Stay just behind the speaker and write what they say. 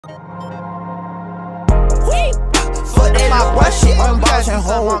Fuck that little boy shit, I'm bossing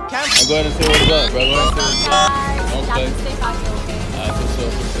home. I'm going to see what's up, bro. Go ahead and see what's up. Okay. Alright, for sure.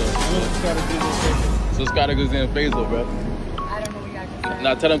 Subscribe to Glizzyandfazo, bro. I don't know what y'all can say.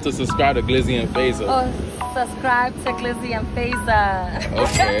 Now tell them to subscribe to Glizzyandfazo. Oh, subscribe to Glizzyandfazo.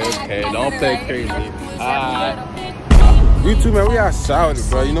 Okay. Don't play crazy. Alright. You too, man. We outside with it,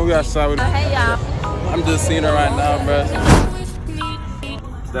 bro. You know we outside with it. Hey, y'all. I'm just seeing her right now, bro.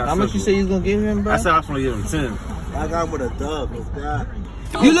 How much you say you gonna give him, bro? I said I was gonna give him 10. I got him with a dub.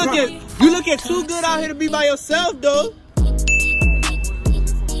 You looking too good out here to be by yourself, though.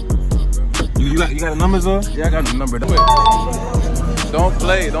 You got the numbers on? Yeah, I got the number. Don't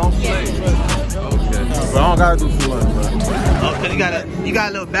play. Okay. But I don't gotta do too much, bro. Oh, cause you got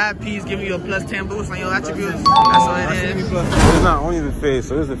a little bad piece giving you a plus 10 boost on your attributes. That's what it is. It's not only the face,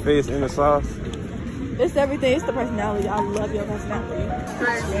 so it's the face and the sauce. It's everything. It's the personality. I love your personality.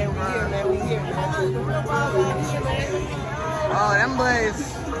 Oh, them boys.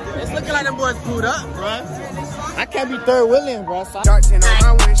 It's looking like them boys pulled up, bro. I can't be third wheeling, bro. Dark 10 on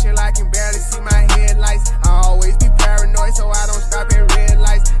my windshield, I can barely see my headlights. I always be paranoid, so I don't stop at red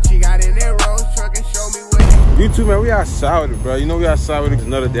lights. She got in that Rose truck and showed me what. You too, man. We outside with it, bro. You know we outside with it. It's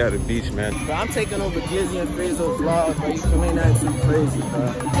another day at the beach, man. Bro, I'm taking over Glizzyandfazo vlog, bro. You feel me? Ain't too crazy, bro.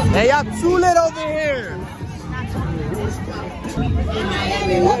 Hey, y'all too lit over here.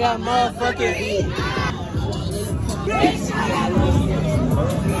 What that motherfucking beat?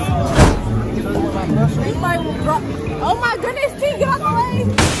 Oh my goodness, T, get out the way.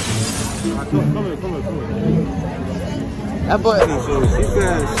 Come here. That boy. So she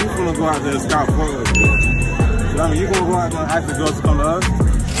said she's gonna go out there and scout for us, bro. So, I mean, you gonna go out there and ask the girls to come to us?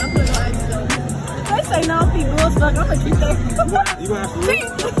 They say no, people stuck. I'm gonna keep that. You gonna ask the girls?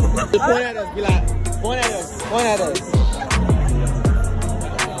 Just point at us, be like, point at us.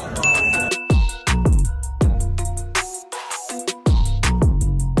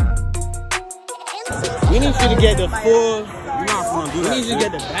 We need you to get the full. We need you to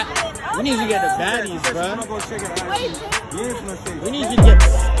get the baddies, bro.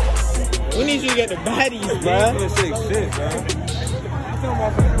 We need you to get the baddies, bro.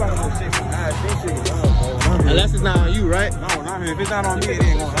 Unless it's not on you, right? No, not me. If it's not on me, it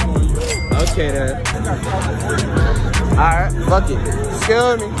ain't gonna happen on you. Okay then. Alright, fuck it.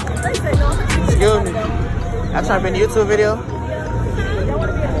 Excuse me. Y'all trying to be in a YouTube video?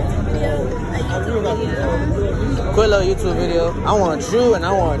 Quick little YouTube video. I want you and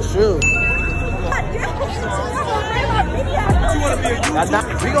I want you. We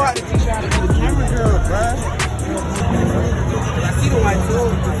gonna have to teach you how to be the camera girl, bruh. I see the white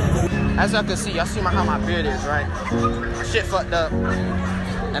too. As y'all can see, y'all see how my beard is, right? My shit fucked up.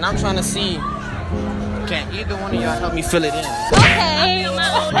 And I'm trying to see, can either one of y'all help me fill it in? Okay. My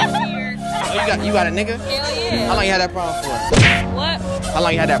old beard. Oh, you got a nigga? Hell yeah. How long you had that problem for? What? How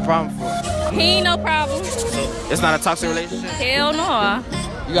long you had that problem for? He ain't no problem. It's not a toxic relationship? Hell no.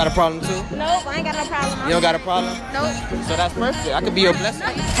 You got a problem too? Nope, I ain't got no problem. You don't got a problem? Nope. So that's perfect. I could be your blessing.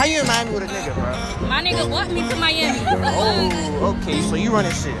 How you in Miami with a nigga, bro? My nigga want me to Miami. Oh, okay. So you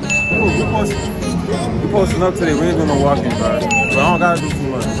running shit. We posting up today. We ain't doing no walking, bro. But I don't gotta do too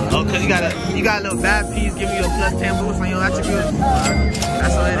much, bro. Oh, cause you got a little bad piece giving you a plus 10 boost on your attributes.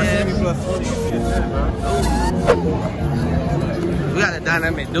 That's what it is. Plus 40, you see it, bro. We got a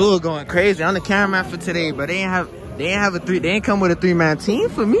dynamic duo going crazy. I'm the cameraman for today, but they ain't come with a 3-man team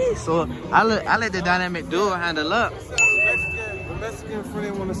for me. So I let the dynamic duo handle up. The Mexican friend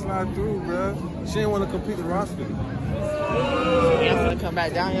didn't want to slide through, bro. She didn't want to complete the roster. We ain't gonna come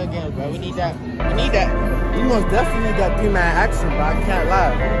back down here again, bro. We need that. We most definitely need that 3-man action, bro. I can't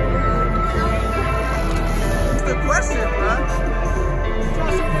lie. It's the question, bro.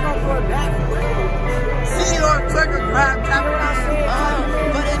 See you on Twitter, grab, tap around,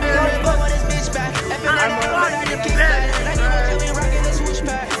 but it's this bitch back. I'm rocking the back.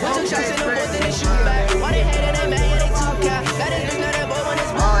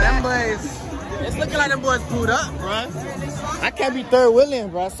 Oh, them boys. It's looking like them boys pulled up, bro. I can't be third wheeling,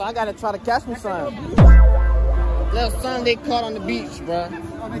 bro, so I gotta try to catch me some. Little son they caught on the beach, bro.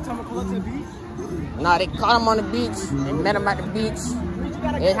 Oh, they told me to pull up to the beach? Nah, they caught him on the beach. They met him at the beach.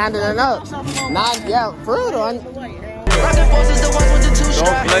 They handed it up. Nah, yeah, for real though. Don't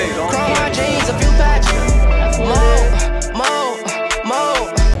play.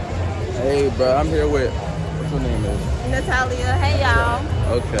 Hey, bro, I'm here with, what's your name is? Natalia, hey y'all.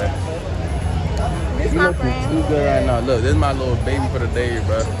 Okay. This is my friend. You good right now. Look, this is my little baby for the day,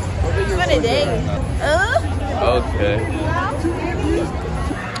 bro. For the day. Okay.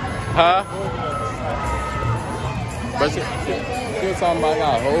 Huh? But still talking about I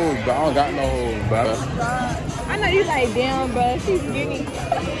got hoes, but I don't got no hoes, bro. I know you like, damn, bro. She's skinny.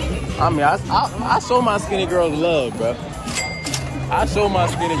 I mean, I show my skinny girls love, bro. I show my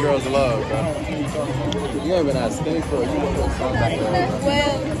skinny girls love, bro. You ain't been that skinny for you know something like that, bro.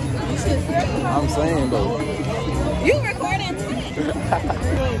 Well, you should. I'm saying, though. You recording?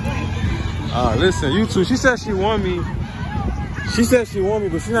 Listen, you two. She said she want me. She said she want me,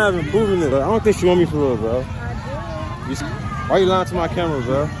 but she's not even proving it. Bro. I don't think she want me for real, bro. I do. Why you lying to my camera,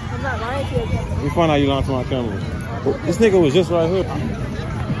 bro? I'm not lying to you. Let me find out you lying to my camera. This nigga was just right here.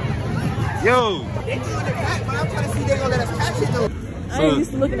 Yo! I ain't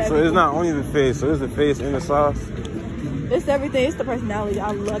used to looking at So it's not only the face, so it's the face and the sauce. It's everything. It's the personality.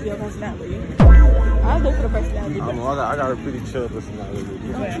 I love your personality. I look for the personality. I got a pretty chill personality.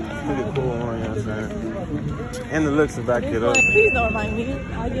 Pretty cool one, you know what I'm saying? And the looks to back it up. Please don't remind me.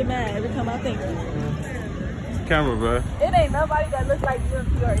 I get mad every time I think of it. Camera, bro. It ain't nobody that looks like you in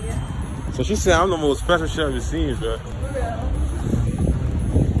Peoria. So she said I'm the most special shit I've ever seen, bro. For real.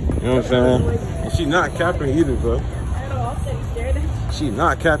 You know what I'm saying? And she not capping either, bro. I know, I'm sitting scared. She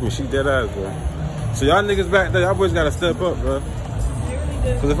not capping, she dead ass, bro. So y'all niggas back there, y'all boys gotta step up, bro. They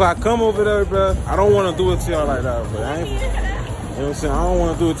really do. Cause if I come over there, bro, I don't wanna do it to y'all like that, bro. You know what I'm saying? I don't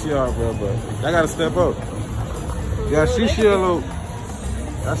wanna do it to y'all, bro, but y'all gotta step up. Yeah, she a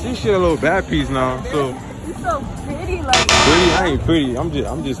little bad piece now, so. You so pretty, like. Pretty? I ain't pretty. I'm just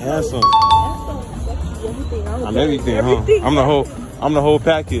handsome. That's so sexy. Everything. I'm everything, huh? I'm the whole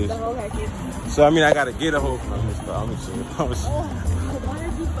package. The whole package. So I mean, I gotta get a whole. I'm just Why are you so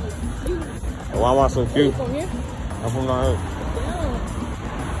cute? Why am I so cute? From here? I'm from down here.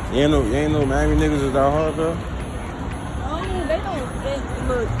 Damn. You ain't no Miami niggas is that hard, bro. Oh, they don't.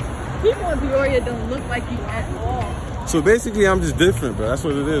 Look, people in Peoria don't look like you at all. So basically, I'm just different, bro. That's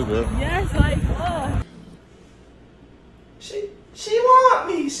what it is, bro. Yes, like, She want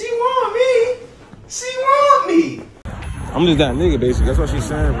me. She want me. She want me. I'm just that nigga, basically. That's what she's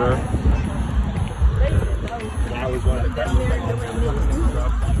saying, bro.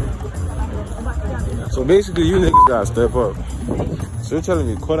 So basically, you niggas gotta step up. So you're telling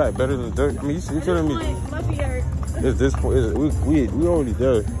me Kodak better than Dirk? I mean, you're telling me it's this point. We already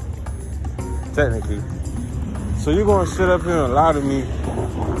there, technically. So you're gonna sit up here and lie to me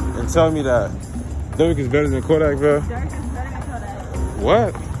and tell me that Dirk is better than Kodak, bro? Dirk is better than Kodak.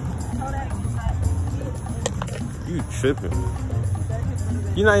 What? Kodak is You tripping?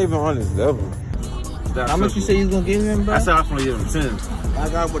 You're not even on this level. How much you say you was gonna give him, bro? I said I was gonna give him 10. I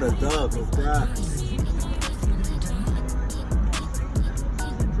got with a dub, no crap.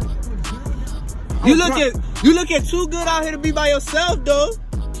 You look at too good out here to be by yourself, though.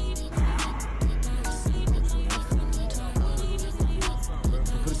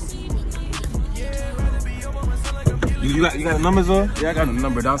 You got the numbers on? Yeah, I got the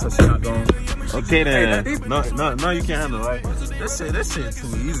number down, so she's not going. Okay then. No, you can't handle, right? This shit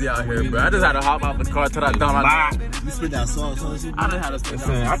too easy out here, bro. I just had to hop out the car till I done my. You spit that sauce, huh? I just had to spit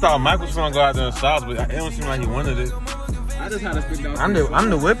Listen, down. I thought Mike was gonna go out there and sauce, but it don't seem like he wanted it. I just had to spit down. I'm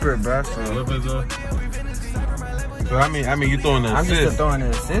the whipper, bro. So So I mean, you throwing the I'm assist. just throwing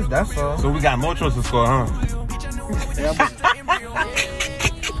an assist. That's all. So we got more choice to score, huh?